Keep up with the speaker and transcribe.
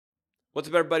What's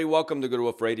up, everybody? Welcome to Good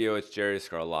Wolf Radio. It's Jerry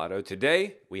Scarlato.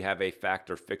 Today, we have a fact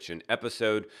or fiction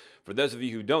episode. For those of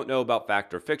you who don't know about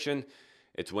fact or fiction,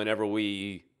 it's whenever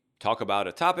we talk about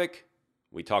a topic,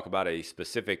 we talk about a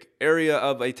specific area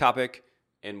of a topic,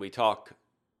 and we talk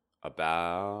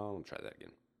about... Let me try that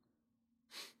again.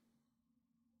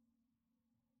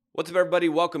 What's up, everybody?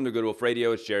 Welcome to Good Wolf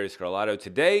Radio. It's Jerry Scarlato.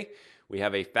 Today, we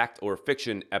have a fact or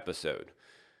fiction episode.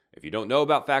 If you don't know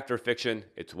about fact or fiction,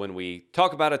 it's when we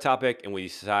talk about a topic and we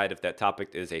decide if that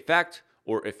topic is a fact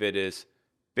or if it is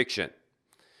fiction.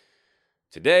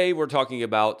 Today, we're talking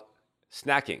about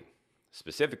snacking.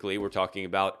 Specifically, we're talking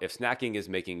about if snacking is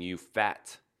making you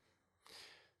fat.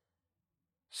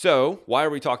 So, why are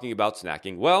we talking about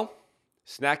snacking? Well,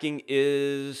 snacking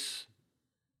is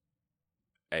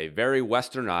a very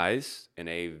westernized and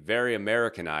a very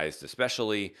Americanized,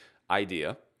 especially,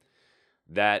 idea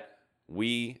that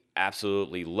we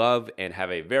absolutely love and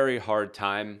have a very hard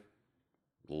time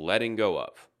letting go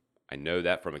of. I know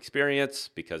that from experience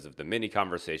because of the many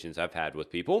conversations I've had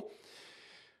with people.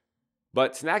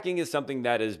 But snacking is something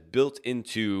that is built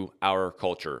into our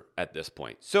culture at this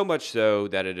point. So much so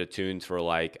that it attunes for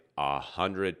like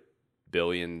 $100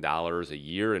 billion a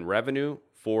year in revenue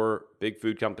for big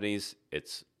food companies.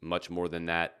 It's much more than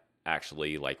that,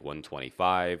 actually, like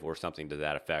 125 or something to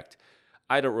that effect.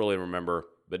 I don't really remember,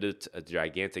 but it's a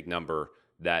gigantic number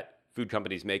that food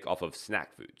companies make off of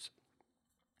snack foods.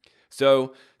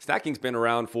 So snacking's been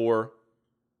around for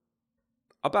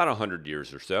about 100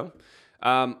 years or so.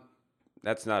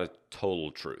 That's not a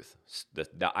total truth.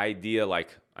 The idea,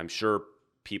 like, I'm sure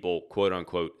people, quote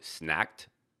unquote, snacked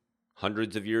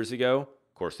hundreds of years ago.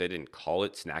 Of course, they didn't call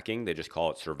it snacking. They just call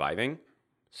it surviving.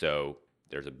 So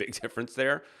there's a big difference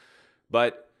there.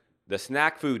 But the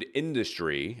snack food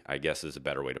industry, I guess is a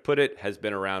better way to put it, has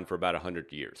been around for about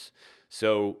 100 years.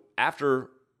 So after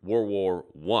World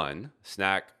War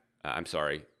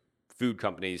I, food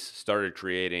companies started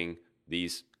creating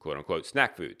these quote-unquote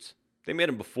snack foods. They made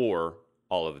them before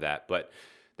all of that, but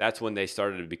that's when they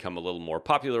started to become a little more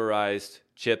popularized.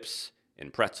 Chips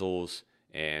and pretzels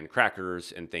and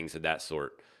crackers and things of that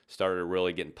sort started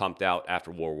really getting pumped out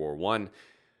after World War I.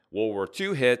 World War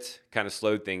II hit, kind of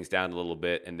slowed things down a little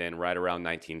bit, and then right around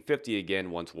 1950 again,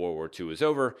 once World War II was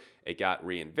over, it got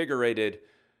reinvigorated.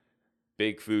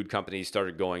 Big food companies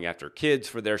started going after kids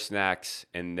for their snacks,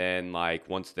 and then like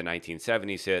once the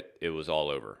 1970s hit, it was all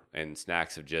over, and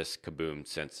snacks have just kaboomed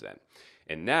since then.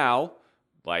 And now,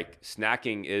 like,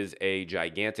 snacking is a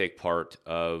gigantic part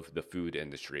of the food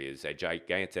industry, is a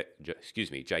gigantic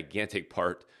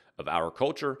part of our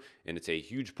culture, and it's a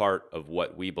huge part of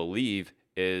what we believe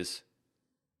is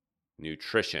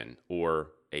nutrition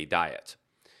or a diet.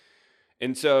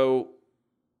 And so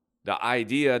the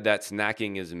idea that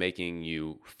snacking is making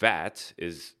you fat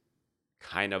is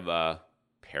kind of a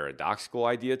paradoxical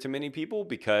idea to many people,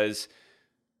 because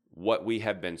what we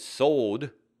have been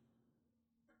sold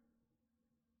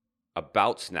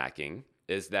about snacking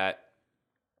is that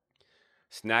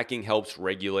snacking helps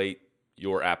regulate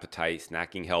your appetite,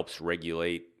 snacking helps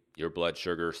regulate your blood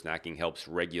sugar, snacking helps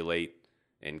regulate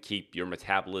and keep your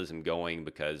metabolism going,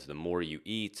 because the more you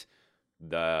eat,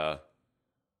 the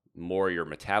more your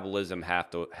metabolism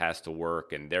has to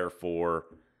work, and therefore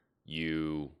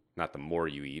not the more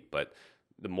you eat, but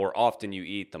the more often you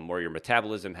eat, the more your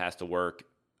metabolism has to work.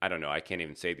 I don't know, I can't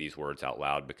even say these words out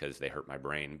loud because they hurt my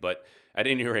brain, but at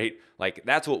any rate, like,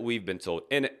 that's what we've been told.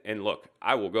 And look,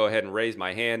 I will go ahead and raise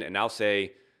my hand and I'll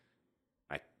say,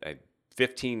 I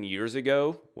 15 years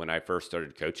ago, when I first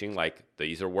started coaching, like,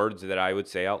 these are words that I would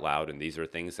say out loud, and these are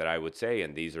things that I would say,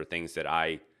 and these are things that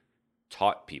I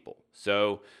taught people.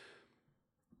 So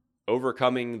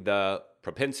overcoming the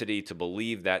propensity to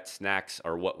believe that snacks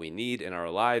are what we need in our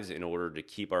lives in order to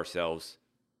keep ourselves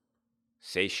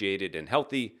satiated and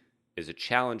healthy is a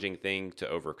challenging thing to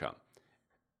overcome.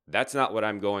 That's not what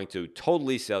I'm going to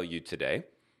totally sell you today.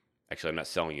 Actually, I'm not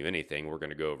selling you anything. We're going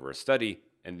to go over a study,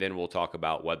 and then we'll talk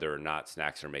about whether or not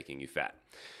snacks are making you fat.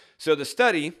 So the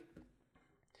study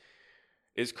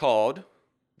is called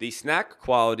The Snack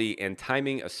Quality and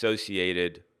Timing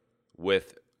Associated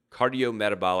with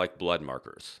Cardiometabolic Blood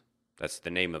Markers. That's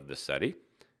the name of the study.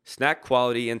 Snack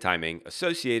Quality and Timing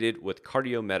Associated with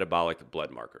Cardiometabolic Blood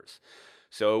Markers.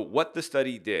 So what the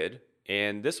study did,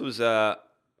 and this was, I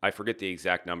forget the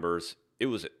exact numbers, it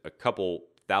was a couple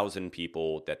thousand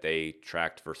people that they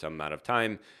tracked for some amount of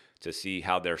time to see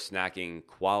how their snacking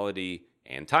quality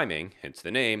and timing, hence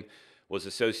the name, was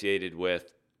associated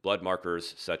with blood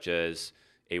markers such as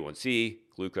A1C,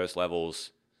 glucose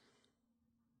levels,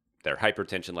 their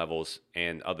hypertension levels,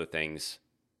 and other things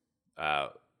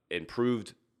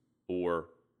improved or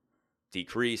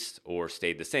decreased or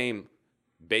stayed the same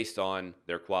based on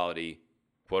their quality,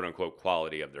 quote unquote,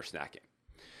 quality of their snacking.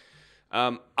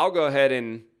 I'll go ahead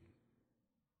and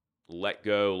let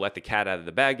the cat out of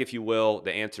the bag, if you will.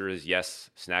 The answer is yes,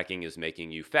 snacking is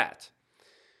making you fat.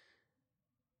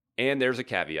 And there's a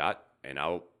caveat, and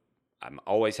I'm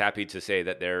always happy to say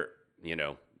that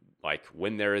like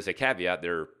when there is a caveat,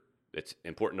 it's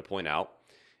important to point out,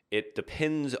 it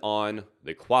depends on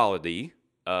the quality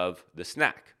of the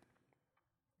snack.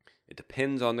 It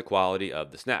depends on the quality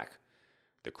of the snack.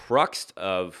 The crux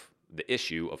of the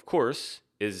issue, of course,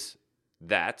 is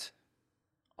that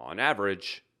on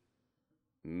average,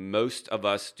 most of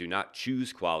us do not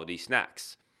choose quality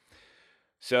snacks.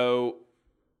 So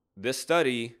this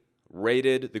study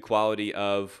rated the quality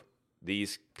of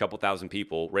these couple thousand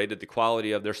people, rated the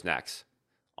quality of their snacks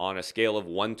on a scale of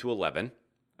 1 to 11.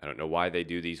 I don't know why they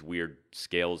do these weird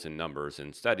scales and numbers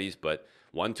in studies, but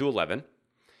 1 to 11.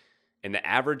 And the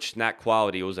average snack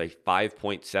quality was a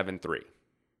 5.73.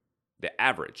 The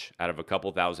average out of a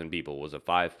couple thousand people was a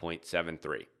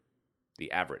 5.73.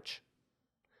 The average.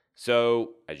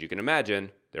 So, as you can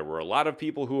imagine, there were a lot of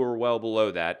people who were well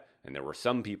below that, and there were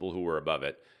some people who were above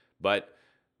it, but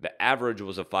the average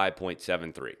was a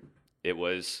 5.73. It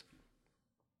was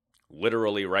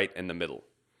literally right in the middle.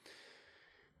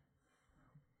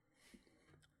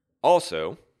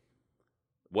 Also,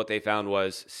 what they found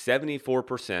was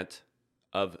 74%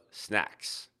 of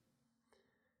snacks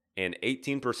and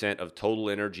 18% of total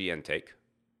energy intake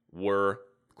were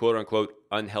quote unquote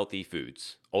unhealthy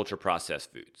foods, ultra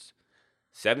processed foods.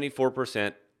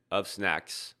 74% of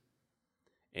snacks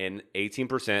and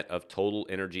 18% of total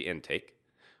energy intake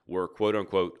were quote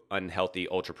unquote unhealthy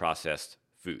ultra processed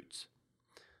foods.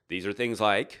 These are things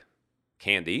like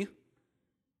candy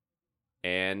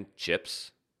and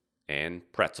chips and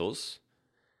pretzels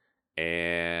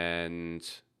and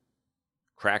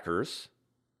crackers,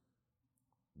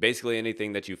 basically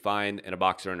anything that you find in a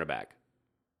box or in a bag.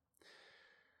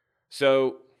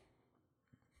 So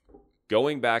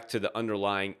going back to the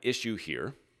underlying issue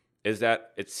here is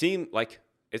that it seems like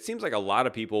a lot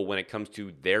of people, when it comes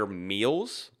to their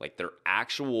meals, like their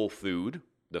actual food,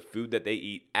 the food that they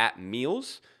eat at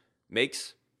meals,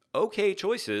 makes okay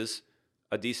choices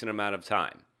a decent amount of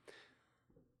time.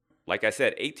 Like I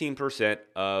said, 18%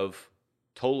 of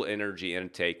total energy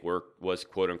intake was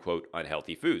quote unquote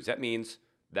unhealthy foods. That means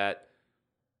that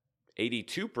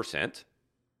 82%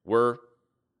 were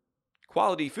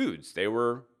quality foods. They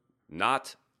were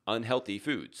not unhealthy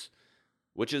foods,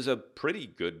 which is a pretty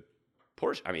good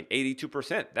portion. I mean,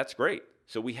 82%, that's great.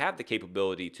 So we have the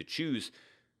capability to choose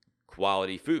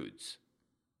quality foods.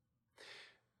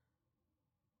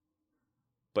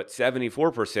 But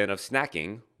 74% of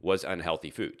snacking was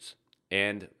unhealthy foods,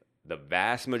 and the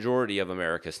vast majority of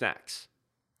America snacks.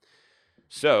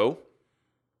 So,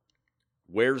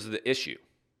 where's the issue?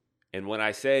 And when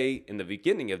I say in the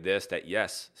beginning of this that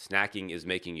yes, snacking is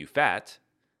making you fat,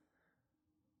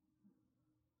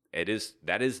 that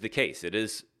is the case. It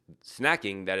is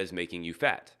snacking that is making you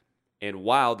fat. And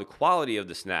while the quality of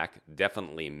the snack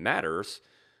definitely matters,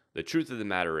 the truth of the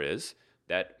matter is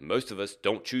that most of us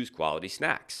don't choose quality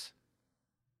snacks.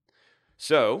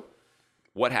 So,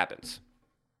 what happens?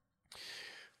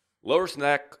 Lower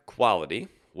snack quality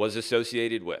was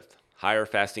associated with higher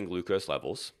fasting glucose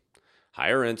levels,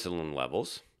 higher insulin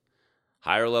levels,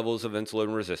 higher levels of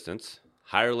insulin resistance,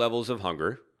 higher levels of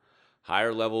hunger,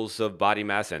 higher levels of body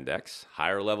mass index,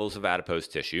 higher levels of adipose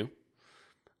tissue,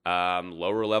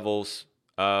 lower levels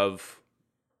of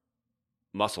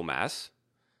muscle mass.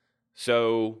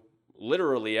 So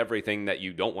literally everything that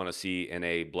you don't want to see in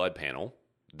a blood panel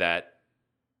that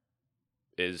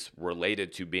is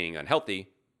related to being unhealthy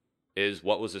is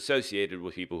what was associated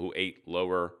with people who ate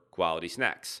lower quality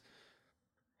snacks.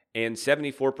 And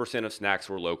 74% of snacks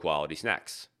were low quality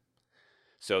snacks.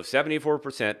 So if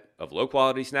 74% of low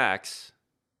quality snacks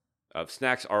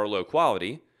are low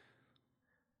quality,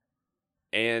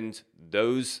 and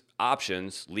those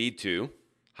options lead to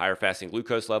higher fasting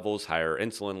glucose levels, higher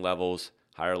insulin levels,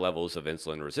 higher levels of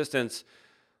insulin resistance,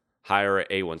 higher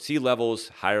A1C levels,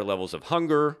 higher levels of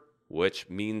hunger, which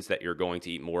means that you're going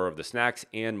to eat more of the snacks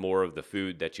and more of the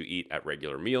food that you eat at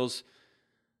regular meals,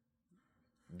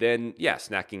 then yeah,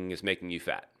 snacking is making you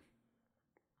fat.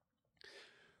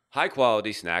 High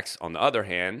quality snacks, on the other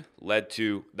hand, led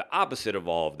to the opposite of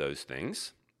all of those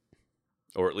things,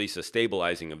 or at least a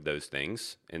stabilizing of those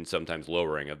things and sometimes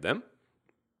lowering of them.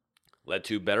 Led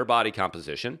to better body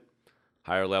composition,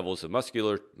 higher levels of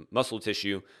muscle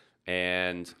tissue,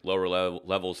 and lower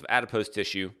levels of adipose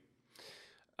tissue,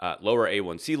 lower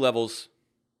A1C levels,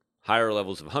 higher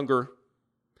levels of hunger.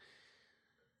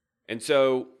 And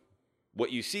so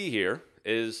what you see here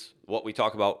is what we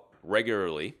talk about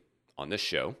regularly on this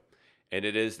show, and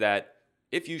it is that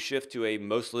if you shift to a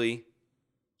mostly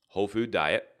whole food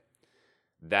diet,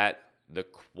 that the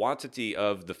quantity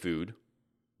of the food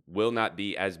will not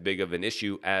be as big of an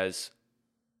issue as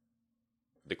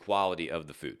the quality of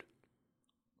the food.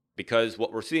 Because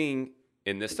what we're seeing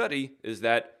in this study is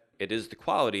that it is the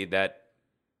quality that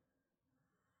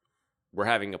we're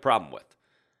having a problem with.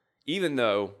 Even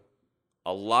though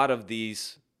a lot of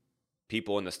these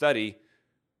people in the study,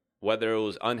 whether it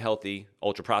was unhealthy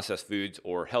ultra-processed foods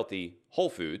or healthy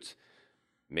whole foods,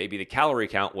 maybe the calorie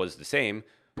count was the same,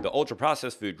 the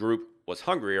ultra-processed food group was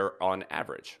hungrier on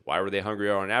average. Why were they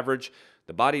hungrier on average?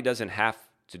 The body doesn't have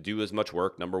to do as much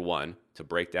work, number one, to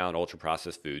break down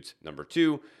ultra-processed foods. Number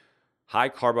two, high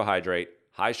carbohydrate,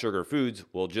 high sugar foods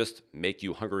will just make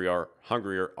you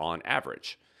hungrier on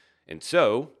average. And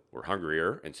so we're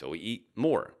hungrier, and so we eat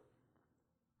more.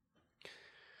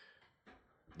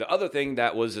 The other thing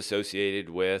that was associated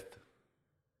with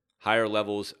higher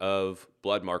levels of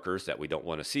blood markers that we don't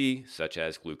want to see, such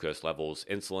as glucose levels,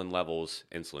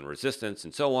 insulin resistance,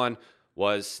 and so on,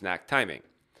 was snack timing.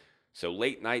 So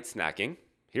late night snacking,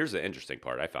 here's the interesting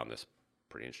part. I found this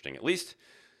pretty interesting at least.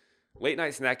 Late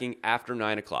night snacking after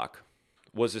 9 o'clock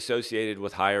was associated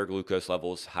with higher glucose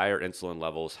levels, higher insulin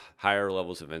levels, higher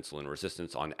levels of insulin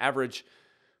resistance on average,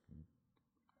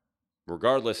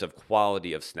 regardless of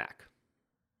quality of snack.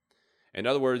 In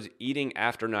other words, eating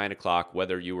after 9 o'clock,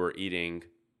 whether you were eating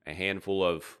a handful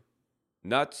of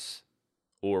nuts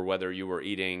or whether you were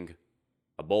eating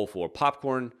a bowl full of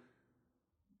popcorn,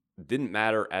 didn't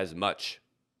matter as much.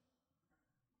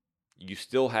 You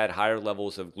still had higher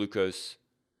levels of glucose,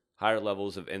 higher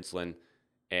levels of insulin,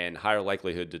 and higher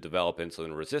likelihood to develop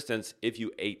insulin resistance if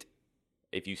you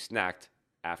snacked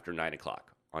after 9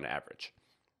 o'clock on average.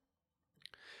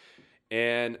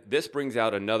 And this brings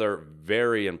out another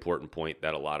very important point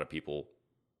that a lot of people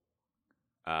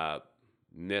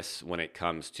miss when it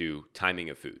comes to timing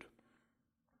of food.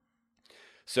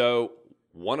 So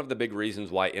one of the big reasons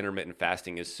why intermittent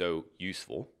fasting is so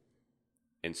useful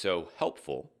and so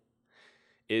helpful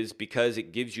is because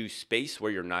it gives you space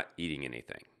where you're not eating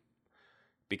anything.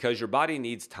 Because your body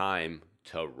needs time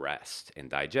to rest and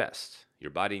digest.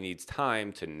 Your body needs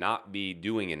time to not be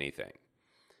doing anything.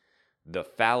 The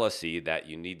fallacy that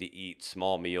you need to eat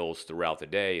small meals throughout the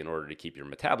day in order to keep your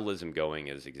metabolism going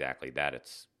is exactly that.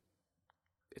 It's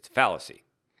a fallacy.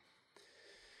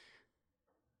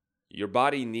 Your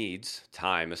body needs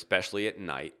time, especially at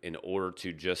night, in order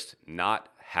to just not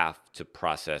have to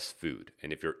process food.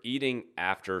 And if you're eating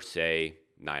after, say,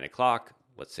 9 o'clock,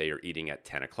 let's say you're eating at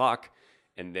 10 o'clock,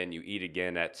 and then you eat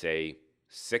again at, say,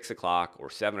 6 o'clock or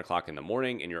 7 o'clock in the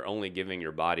morning, and you're only giving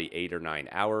your body 8 or 9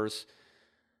 hours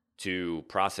to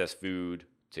process food,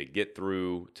 to get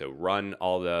through, to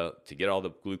get all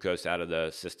the glucose out of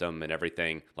the system and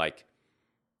everything, like,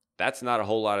 that's not a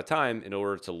whole lot of time in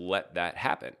order to let that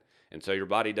happen. And so your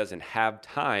body doesn't have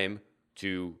time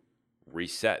to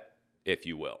reset, if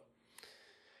you will.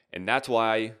 And that's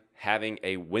why having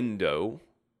a window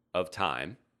of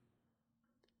time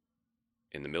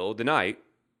in the middle of the night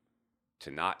to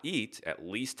not eat at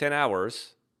least 10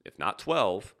 hours, if not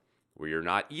 12, where you're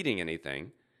not eating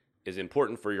anything, is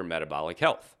important for your metabolic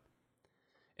health.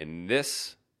 And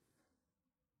this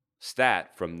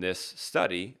stat from this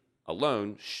study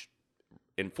alone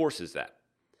enforces that.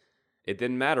 It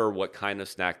didn't matter what kind of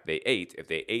snack they ate. If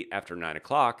they ate after 9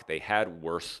 o'clock, they had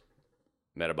worse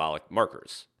metabolic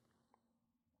markers.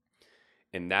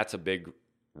 And that's a big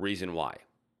reason why.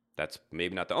 That's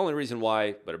maybe not the only reason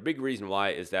why, but a big reason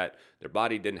why is that their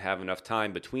body didn't have enough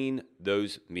time between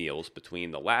those meals, between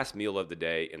the last meal of the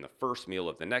day and the first meal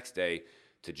of the next day,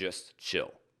 to just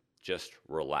chill, just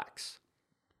relax.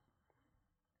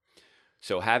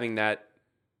 So having that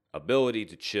ability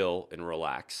to chill and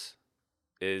relax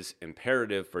is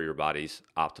imperative for your body's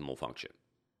optimal function.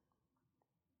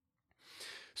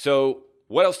 So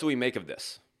what else do we make of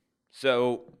this?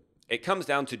 So it comes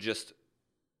down to just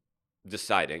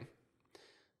deciding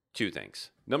two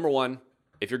things. Number one,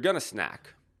 if you're going to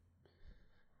snack,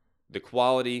 the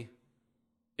quality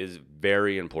is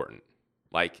very important.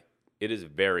 Like, it is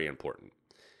very important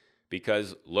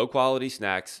because low quality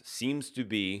snacks seems to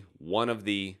be one of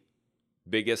the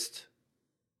biggest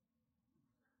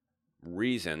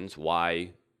reasons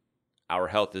why our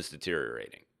health is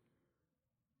deteriorating.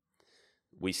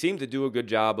 We seem to do a good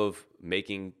job of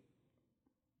making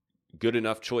good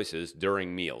enough choices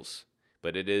during meals,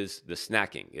 but it is the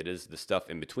snacking, it is the stuff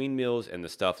in between meals and the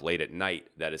stuff late at night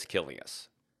that is killing us.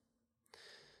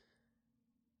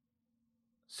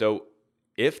 So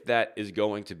if that is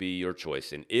going to be your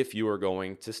choice, and if you are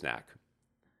going to snack,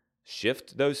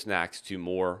 shift those snacks to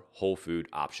more whole food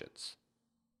options.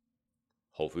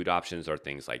 Whole food options are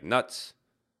things like nuts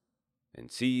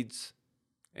and seeds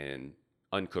and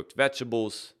uncooked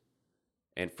vegetables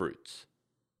and fruits.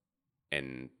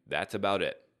 And that's about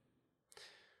it.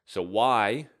 So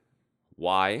why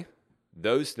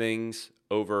those things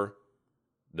over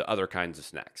the other kinds of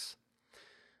snacks?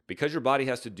 Because your body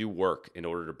has to do work in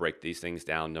order to break these things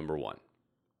down, number one.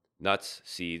 Nuts,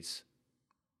 seeds,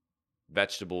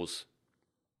 vegetables,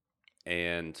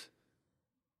 and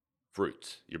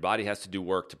fruits. Your body has to do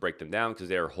work to break them down because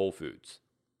they are whole foods.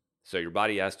 So your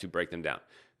body has to break them down.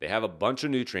 They have a bunch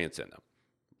of nutrients in them,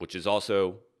 which is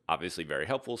also obviously very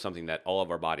helpful, something that all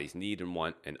of our bodies need and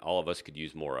want, and all of us could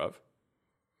use more of.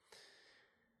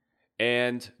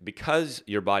 And because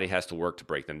your body has to work to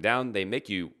break them down, they make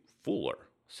you fuller.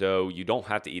 So you don't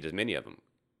have to eat as many of them.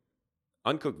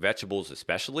 Uncooked vegetables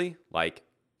especially, like,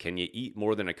 can you eat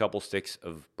more than a couple sticks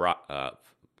of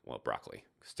broccoli,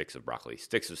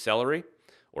 sticks of celery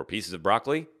or pieces of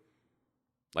broccoli?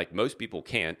 Like, most people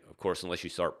can't, of course, unless you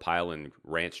start piling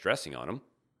ranch dressing on them,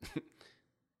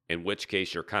 in which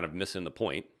case you're kind of missing the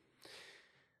point.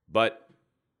 But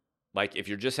like, if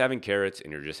you're just having carrots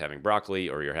and you're just having broccoli,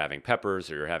 or you're having peppers,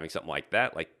 or you're having something like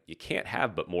that, like, you can't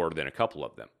have but more than a couple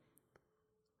of them.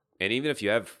 And even if you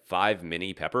have 5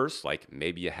 mini peppers, like,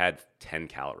 maybe you had 10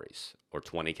 calories or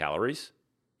 20 calories,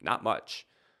 not much.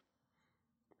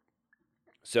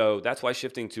 So that's why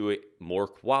shifting to more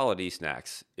quality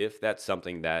snacks, if that's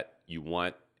something that you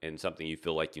want and something you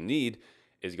feel like you need,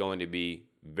 is going to be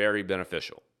very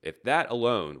beneficial. If that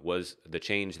alone was the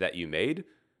change that you made,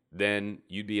 then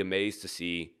you'd be amazed to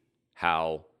see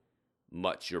how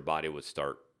much your body would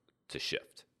start to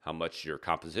shift, how much your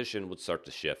composition would start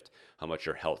to shift, how much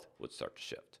your health would start to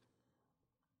shift.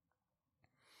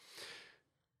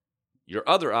 Your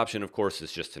other option, of course,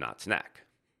 is just to not snack,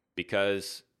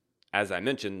 because as I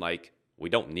mentioned, like, we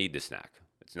don't need to snack.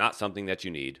 It's not something that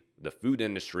you need. The food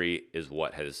industry is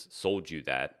what has sold you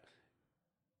that.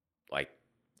 Like,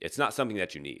 it's not something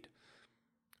that you need.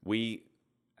 We,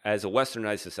 as a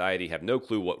westernized society, have no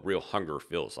clue what real hunger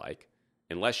feels like,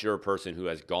 unless you're a person who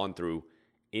has gone through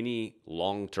any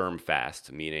long-term fast,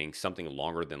 meaning something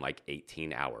longer than like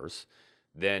 18 hours.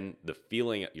 Then the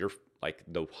feeling,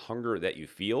 the hunger that you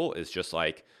feel is just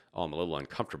like, oh, I'm a little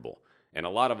uncomfortable. And a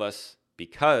lot of us,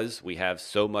 because we have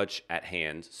so much at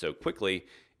hand so quickly,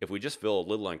 if we just feel a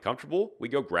little uncomfortable, we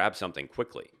go grab something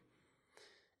quickly,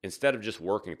 instead of just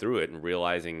working through it and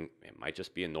realizing it might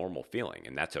just be a normal feeling,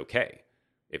 and that's okay.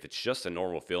 If it's just a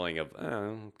normal feeling of,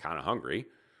 I'm kind of hungry,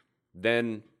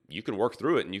 then you can work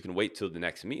through it and you can wait till the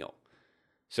next meal.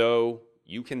 So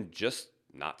you can just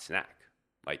not snack.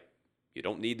 Like, you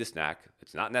don't need to snack.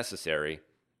 It's not necessary.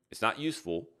 It's not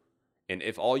useful. And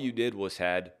if all you did was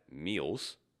had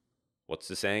meals, what's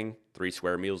the saying? 3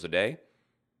 square meals a day?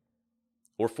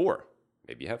 Or 4.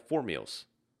 Maybe you have 4 meals.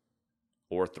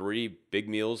 Or 3 big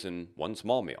meals and 1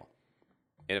 small meal.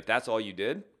 And if that's all you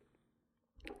did,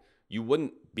 you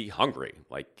wouldn't be hungry.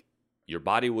 Like, your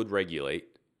body would regulate.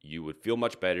 You would feel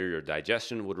much better. Your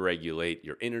digestion would regulate.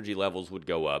 Your energy levels would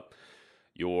go up.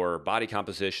 Your body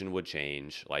composition would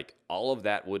change. Like, all of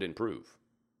that would improve.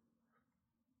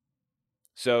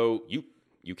 So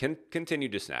you can continue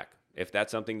to snack. If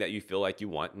that's something that you feel like you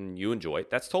want and you enjoy,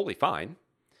 that's totally fine.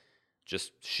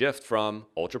 Just shift from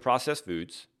ultra-processed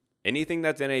foods. Anything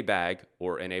that's in a bag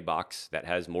or in a box that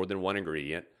has more than one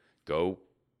ingredient, go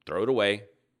throw it away.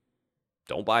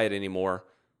 Don't buy it anymore.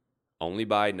 Only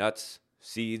buy nuts,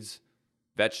 seeds,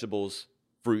 vegetables,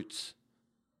 fruits,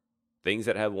 things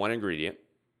that have one ingredient.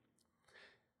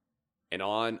 And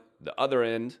on the other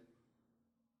end,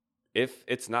 if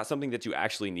it's not something that you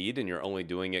actually need and you're only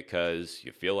doing it because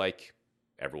you feel like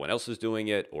everyone else is doing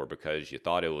it, or because you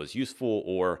thought it was useful,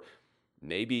 or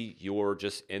maybe you're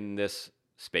just in this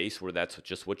space where that's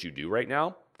just what you do right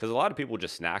now, because a lot of people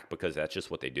just snack because that's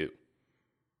just what they do.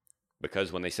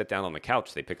 Because when they sit down on the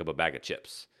couch, they pick up a bag of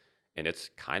chips, and it's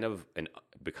kind of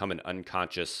become an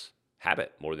unconscious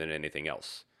habit more than anything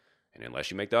else. And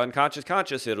unless you make the unconscious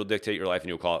conscious, it'll dictate your life and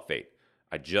you'll call it fate.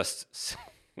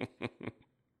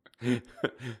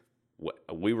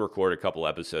 We record a couple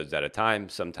episodes at a time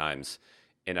sometimes,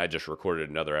 and I just recorded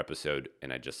another episode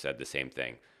and I just said the same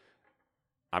thing.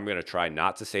 I'm going to try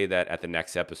not to say that at the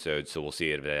next episode, so we'll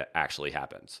see if it actually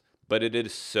happens. But it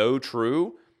is so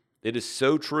true. It is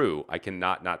so true. I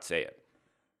cannot not say it.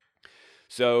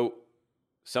 So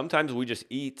sometimes we just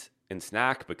eat and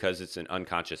snack because it's an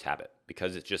unconscious habit,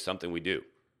 because it's just something we do.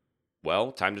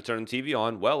 Well, time to turn the TV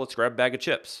on. Well, let's grab a bag of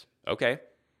chips. Okay.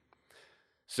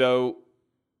 So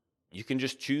you can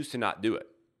just choose to not do it.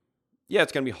 Yeah,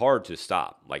 it's going to be hard to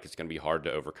stop. Like, it's going to be hard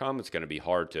to overcome. It's going to be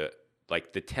hard to,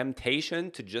 like, the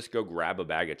temptation to just go grab a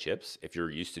bag of chips, if you're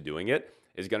used to doing it,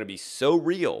 is going to be so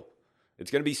real.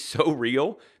 It's going to be so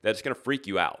real that it's going to freak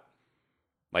you out.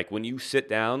 Like, when you sit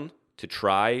down to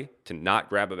try to not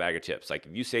grab a bag of chips, like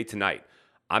if you say tonight,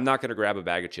 I'm not going to grab a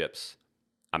bag of chips.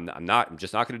 I'm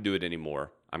just not going to do it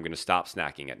anymore. I'm going to stop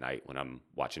snacking at night when I'm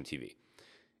watching TV.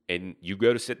 And you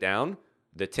go to sit down,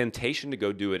 the temptation to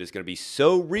go do it is going to be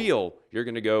so real, you're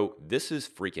going to go, this is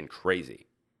freaking crazy.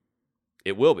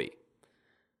 It will be.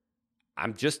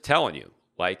 I'm just telling you,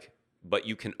 like, but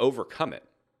you can overcome it.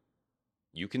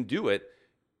 You can do it.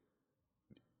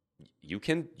 You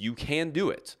can do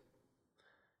it.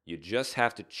 You just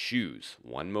have to choose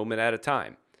one moment at a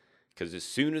time. Because as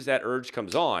soon as that urge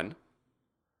comes on,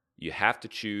 you have to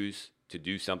choose to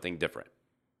do something different.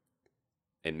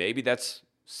 And maybe that's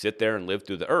sit there and live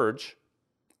through the urge,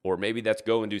 or maybe that's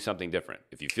go and do something different.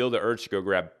 If you feel the urge to go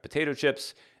grab potato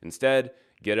chips, instead,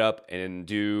 get up and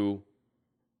do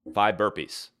 5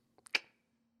 burpees.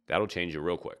 That'll change you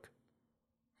real quick.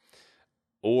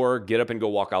 Or get up and go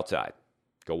walk outside.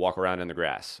 Go walk around in the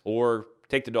grass. Or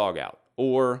take the dog out.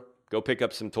 Or go pick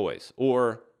up some toys.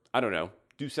 Or, I don't know,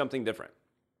 do something different.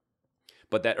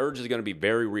 But that urge is going to be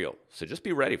very real. So just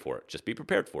be ready for it. Just be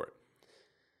prepared for it.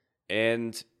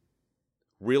 And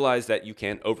realize that you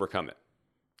can overcome it.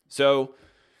 So,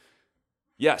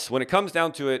 yes, when it comes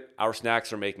down to it, our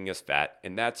snacks are making us fat.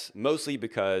 And that's mostly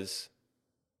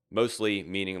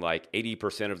meaning like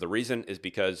 80% of the reason is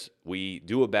because we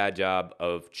do a bad job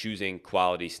of choosing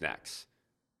quality snacks.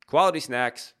 Quality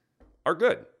snacks are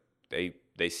good.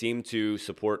 They seem to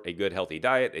support a good, healthy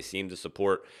diet. They seem to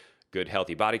support good,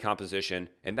 healthy body composition,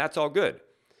 and that's all good.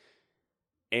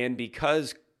 And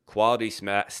because quality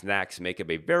snacks make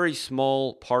up a very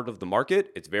small part of the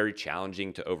market, it's very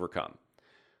challenging to overcome.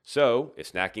 So if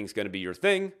snacking is going to be your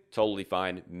thing, totally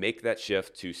fine. Make that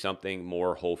shift to something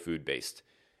more whole food based.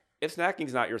 If snacking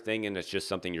is not your thing and it's just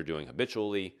something you're doing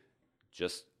habitually,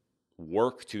 just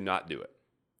work to not do it.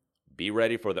 Be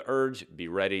ready for the urge, be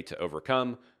ready to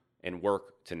overcome, and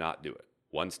work to not do it.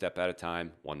 One step at a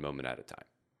time, one moment at a time.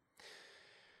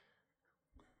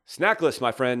 Snackless,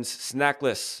 my friends.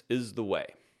 Snackless is the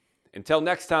way. Until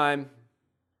next time,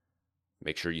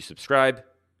 make sure you subscribe,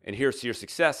 and here's to your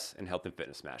success in health and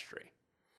fitness mastery.